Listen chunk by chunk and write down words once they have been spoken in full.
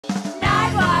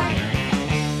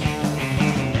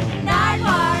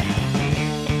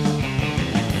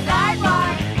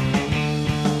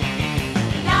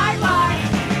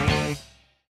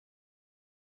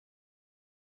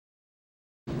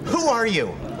are you?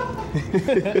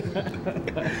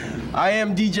 I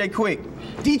am DJ Quik.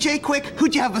 DJ Quik,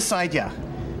 who'd you have beside you?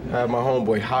 I have my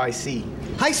homeboy, High C.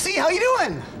 Hi, C, how you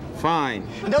doing? Fine.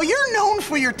 Now, you're known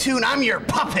for your tune, I'm Your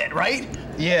Puppet, right?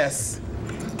 Yes.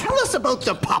 Tell us about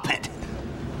the puppet.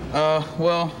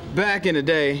 Well, back in the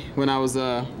day when I was,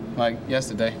 like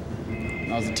yesterday,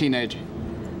 I was a teenager.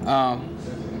 I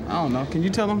don't know. Can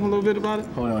you tell them a little bit about it?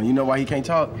 Hold on. You know why he can't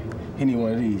talk? He need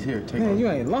one of these. Here, take one. Man, you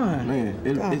ain't lying. Man,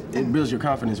 it builds your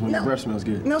confidence when your breath smells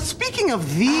good. Now, speaking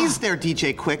of these there,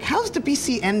 DJ Quik, how's the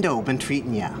BC Endo been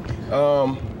treating you?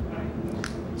 I'm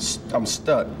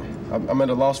stuck. I'm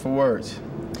at a loss for words.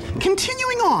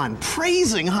 Continuing on,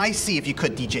 praising High C if you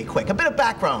could, DJ Quik. A bit of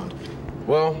background.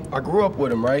 Well, I grew up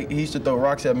with him, right? He used to throw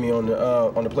rocks at me on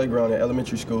the playground at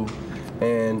elementary school,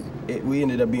 and we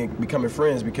ended up becoming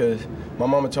friends because my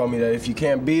mama told me that if you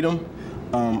can't beat him,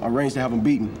 arrange to have him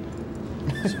beaten.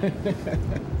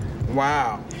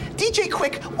 Wow. DJ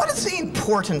Quik, what is the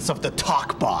importance of the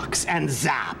talk box and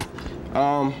Zap?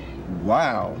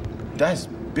 Wow, that's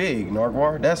big,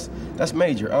 Nardwuar. That's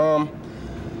major.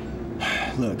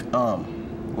 Look,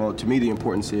 well, to me the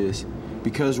importance is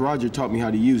because Roger taught me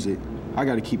how to use it, I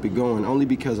got to keep it going, only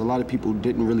because a lot of people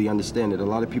didn't really understand it. A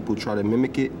lot of people try to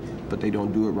mimic it, but they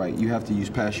don't do it right. You have to use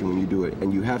passion when you do it,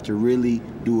 and you have to really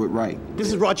do it right. This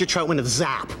is Roger Troutman of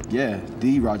Zap. Yeah,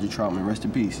 the Roger Troutman, rest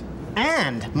in peace.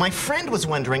 And my friend was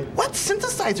wondering, what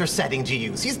synthesizer setting do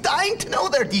you use? He's dying to know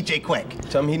there, DJ Quik.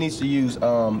 Tell him he needs to use,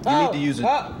 you need to use it.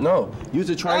 No, use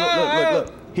a triangle,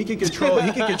 look. He can control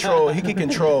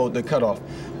the cutoff.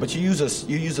 But you use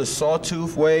a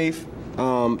sawtooth wave,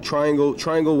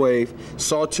 triangle wave,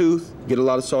 sawtooth, get a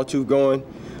lot of sawtooth going,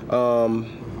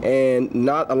 and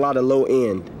not a lot of low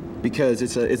end because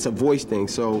it's a voice thing.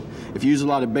 So if you use a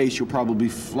lot of bass, you'll probably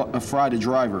fry the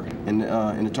driver in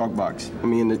the talk box. I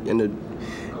mean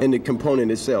in the component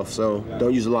itself. So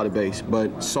don't use a lot of bass, but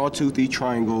sawtoothy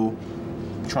triangle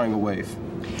wave.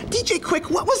 DJ Quik,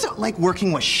 what was it like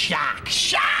working with Shaq?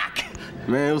 Shaq!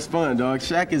 Man, it was fun, dog.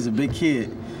 Shaq is a big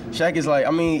kid. Shaq is like,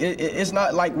 I mean, it's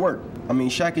not like work. I mean,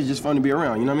 Shaq is just fun to be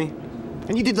around, you know what I mean?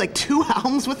 And you did like 2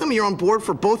 albums with him? You're on board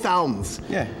for both albums?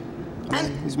 Yeah. I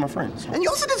mean, he's my friend. So. And you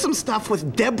also did some stuff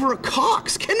with Deborah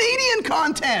Cox, Canadian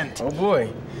content! Oh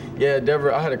boy. Yeah,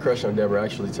 Deborah, I had a crush on Deborah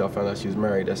actually till I found out she was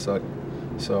married. That sucked.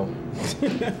 So.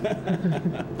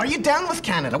 Are you down with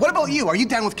Canada? What about you? Are you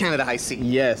down with Canada, High C?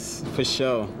 Yes, for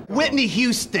sure. Whitney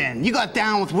Houston. You got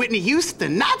down with Whitney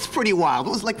Houston. That's pretty wild.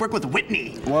 What was it like working with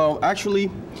Whitney? Well, actually,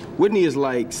 Whitney is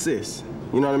like sis.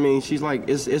 You know what I mean? She's like,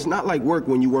 it's not like work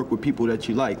when you work with people that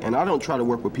you like. And I don't try to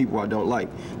work with people I don't like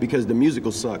because the music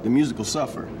will suck. The music will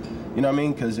suffer. You know what I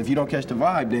mean? Because if you don't catch the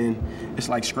vibe, then it's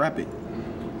like scrap it.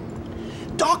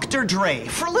 Dr. Dre,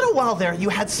 for a little while there, you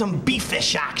had some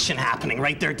beefish action happening,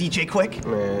 right there, DJ Quik?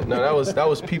 Man, no, that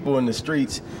was people in the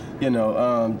streets, you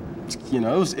know,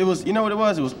 it was, you know what it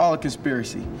was? It was all a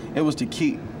conspiracy. It was to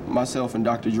keep myself and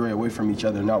Dr. Dre away from each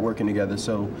other, not working together.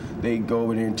 So they go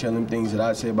over there and tell him things that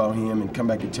I'd say about him and come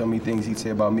back and tell me things he'd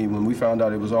say about me. When we found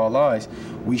out it was all lies,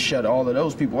 we shut all of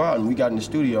those people out and we got in the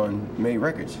studio and made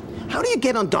records. How do you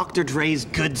get on Dr. Dre's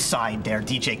good side there,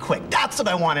 DJ Quik? That's what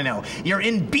I want to know. You're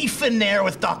in beefing there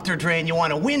with Dr. Dre and you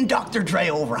want to win Dr. Dre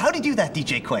over. How do you do that,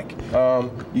 DJ Quik?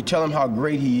 You tell him how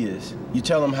great he is. You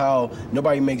tell him how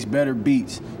nobody makes better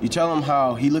beats. You tell him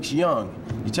how he looks young.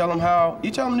 You tell him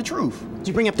the truth. Did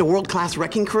you bring up the world-class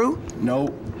Wrecking Crew?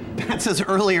 No. That's his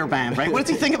earlier band, right? What does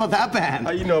he think about that band?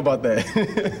 How you know about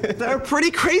that? They're pretty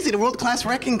crazy, the world-class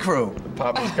Wrecking Crew.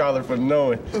 Pop his collar for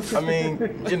knowing. I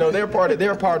mean, you know, they're part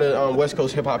of West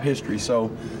Coast hip hop history.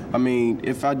 So, I mean,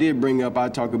 if I did bring up,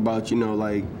 I'd talk about, you know,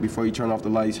 like before you turn off the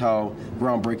lights, how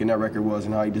groundbreaking that record was,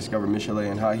 and how he discovered Michelet,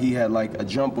 and how he had like a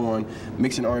jump on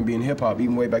mixing R&B and hip hop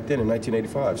even way back then in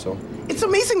 1985. So it's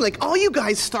amazing. Like all you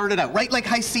guys started out, right?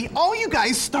 Like I see, all you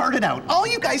guys started out,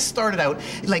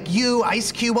 like you,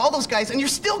 Ice Cube, all those guys, and you're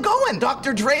still going,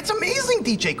 Dr. Dre. It's amazing,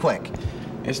 DJ Quik.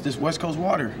 It's this West Coast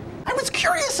water. I was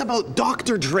curious about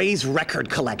Dr. Dre's record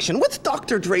collection. What's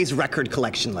Dr. Dre's record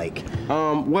collection like?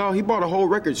 Well, he bought a whole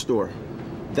record store.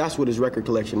 That's what his record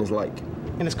collection is like.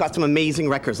 And it's got some amazing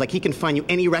records. Like he can find you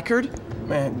any record?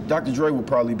 Man, Dr. Dre will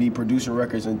probably be producing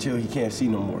records until he can't see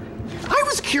no more. I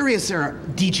was curious there,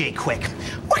 DJ Quik.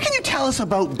 What can you tell us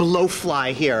about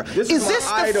Blowfly here? Is this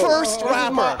the first rapper? This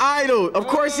is my idol. Of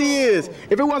course he is.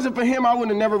 If it wasn't for him, I would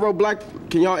have never wrote Black.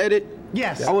 Can y'all edit?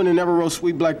 Yes. I would have never wrote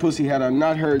Sweet Black Pussy had I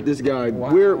not heard this guy.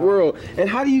 Wow. Weird World. And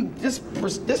how do you, this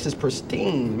is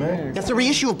pristine, man. That's a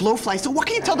reissue of Blowfly. So what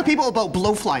can you tell the people about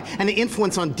Blowfly and the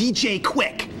influence on DJ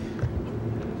Quik?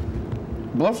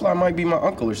 Blowfly might be my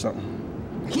uncle or something.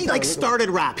 He like started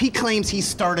rap. He claims he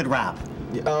started rap.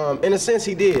 In a sense,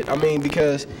 he did. I mean,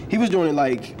 because he was doing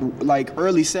it like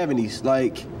early 70s,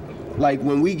 like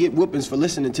when we get whoopings for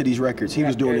listening to these records, he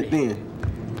was doing it then.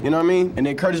 You know what I mean? And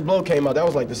then Curtis Blow came out. That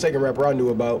was like the second rapper I knew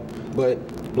about. But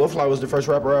Blowfly was the first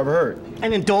rapper I ever heard.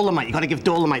 And then Dolomite. You gotta give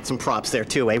Dolomite some props there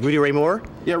too, eh? Rudy Ray Moore?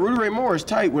 Yeah, Rudy Ray Moore is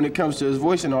tight when it comes to his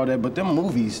voice and all that, but them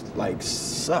movies, like,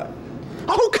 suck.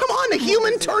 Oh, come on, The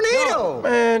Human Tornado!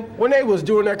 Man, when they was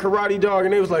doing that Karate Dog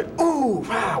and they was like, ooh,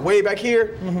 wow, way back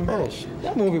here, man, shit.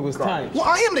 That movie was tight. Well,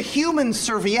 I am the Human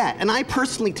Serviette, and I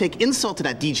personally take insult to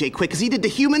that DJ Quik because he did The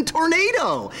Human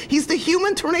Tornado. He's the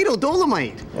Human Tornado,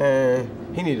 Dolomite. Man,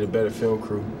 he needed a better film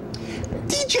crew.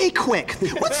 DJ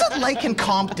Quik, what's it like in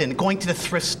Compton going to the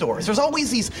thrift stores? There's always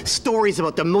these stories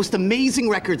about the most amazing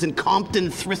records in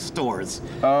Compton thrift stores.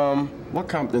 What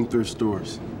Compton thrift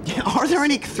stores? Yeah, are there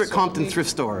any Compton thrift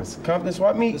stores? Compton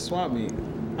swap meet? The swap meet.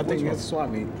 I think it's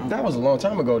swap meet. That was a long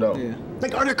time ago, though. Yeah.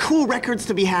 Like, are there cool records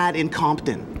to be had in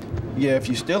Compton? Yeah, if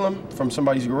you steal them from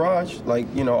somebody's garage, like,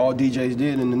 you know, all DJs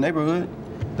did in the neighborhood.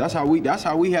 That's how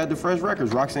we had the fresh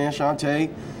records. Roxanne Shante, you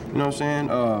know what I'm saying?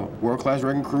 World Class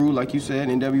Wrecking Crew, like you said,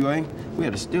 NWA. We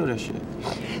had to steal that shit.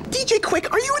 DJ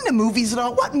Quik, are you into movies at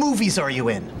all? What movies are you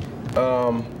in?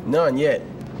 None yet.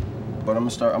 But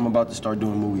I'm about to start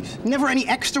doing movies. Never any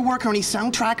extra work or any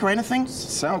soundtrack or anything?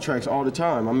 Soundtracks all the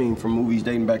time. I mean, from movies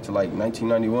dating back to like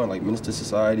 1991, like Minister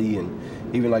Society, and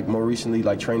even like more recently,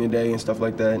 like Training Day and stuff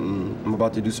like that. And I'm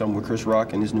about to do something with Chris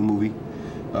Rock in this new movie,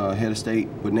 Head of State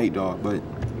with Nate Dogg. But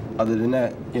other than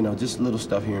that, you know, just little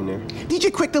stuff here and there. DJ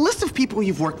Quik, the list of people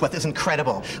you've worked with is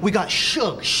incredible. We got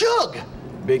Suge.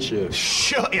 Big Suge.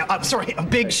 Suge. Yeah, I'm sorry,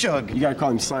 Big Suge. You gotta call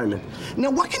him Simon.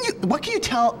 Now, what can you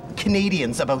tell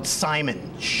Canadians about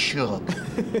Simon Suge?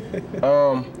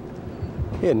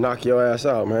 He'll knock your ass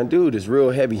out, man. Dude is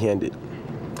real heavy-handed.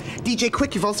 DJ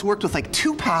Quik, you've also worked with like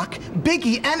Tupac,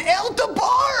 Biggie, and El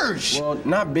DeBarge. Well,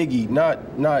 not Biggie, not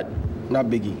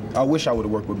Biggie. I wish I would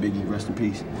have worked with Biggie, rest in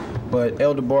peace. But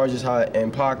El DeBarge is hot,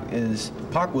 and Pac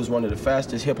was one of the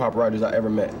fastest hip-hop writers I ever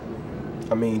met.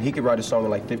 I mean, he could write a song in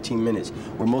like 15 minutes,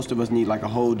 where most of us need like a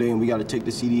whole day, and we got to take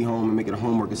the CD home and make it a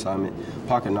homework assignment.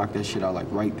 Pac can knock that shit out like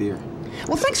right there.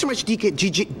 Well, thanks so much,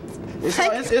 GG.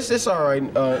 It's all right,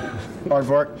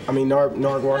 Nardwuar.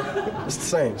 It's the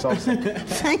same. It's all the same.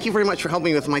 Thank you very much for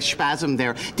helping me with my spasm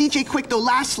there. DJ Quik, though,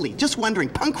 lastly, just wondering,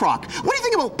 punk rock. What do you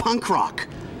think about punk rock?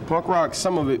 Punk rock,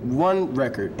 some of it, one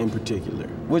record in particular.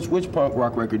 Which punk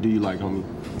rock record do you like, homie?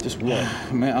 Just one.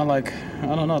 Man, I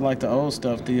don't know, I like the old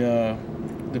stuff.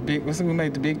 The big, what's the one who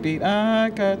made the big beat? I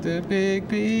got the big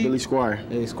beat. Billy Squire.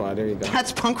 Billy Squire, there you go.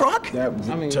 That's punk rock?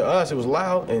 To us, it was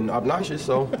loud and obnoxious,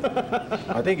 so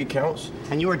I think it counts.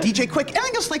 And you are DJ Quik.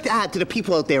 Anything else like to add to the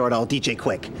people out there at all, DJ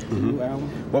Quik?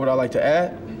 What would I like to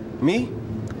add? Me?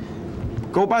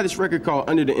 Go buy this record called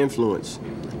Under the Influence.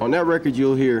 On that record,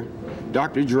 you'll hear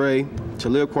Dr. Dre,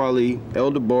 Talib Kweli,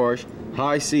 El DeBarge,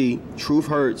 High C, Truth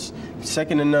Hurts,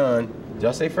 Second to None. Did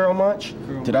I say Pharoah Monch?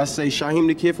 Did I say Shaheem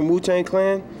the Kid from Wu-Tang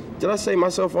Clan? Did I say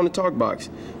myself on the talk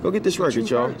box? Go get this record,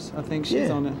 y'all. I think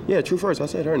she's on there. Yeah, Truth Hurts. I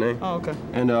said her name. Oh, okay.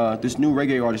 And this new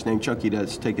reggae artist named Chucky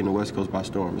that's taking the West Coast by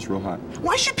storm. It's real hot.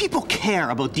 Why should people care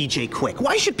about DJ Quik?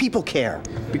 Why should people care?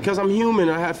 Because I'm human.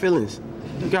 I have feelings.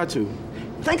 You got to.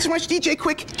 Thanks so much, DJ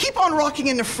Quik. Keep on rocking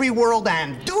in the free world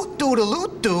and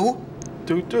doot-doot-a-loot-doo.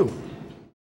 Doot-doo.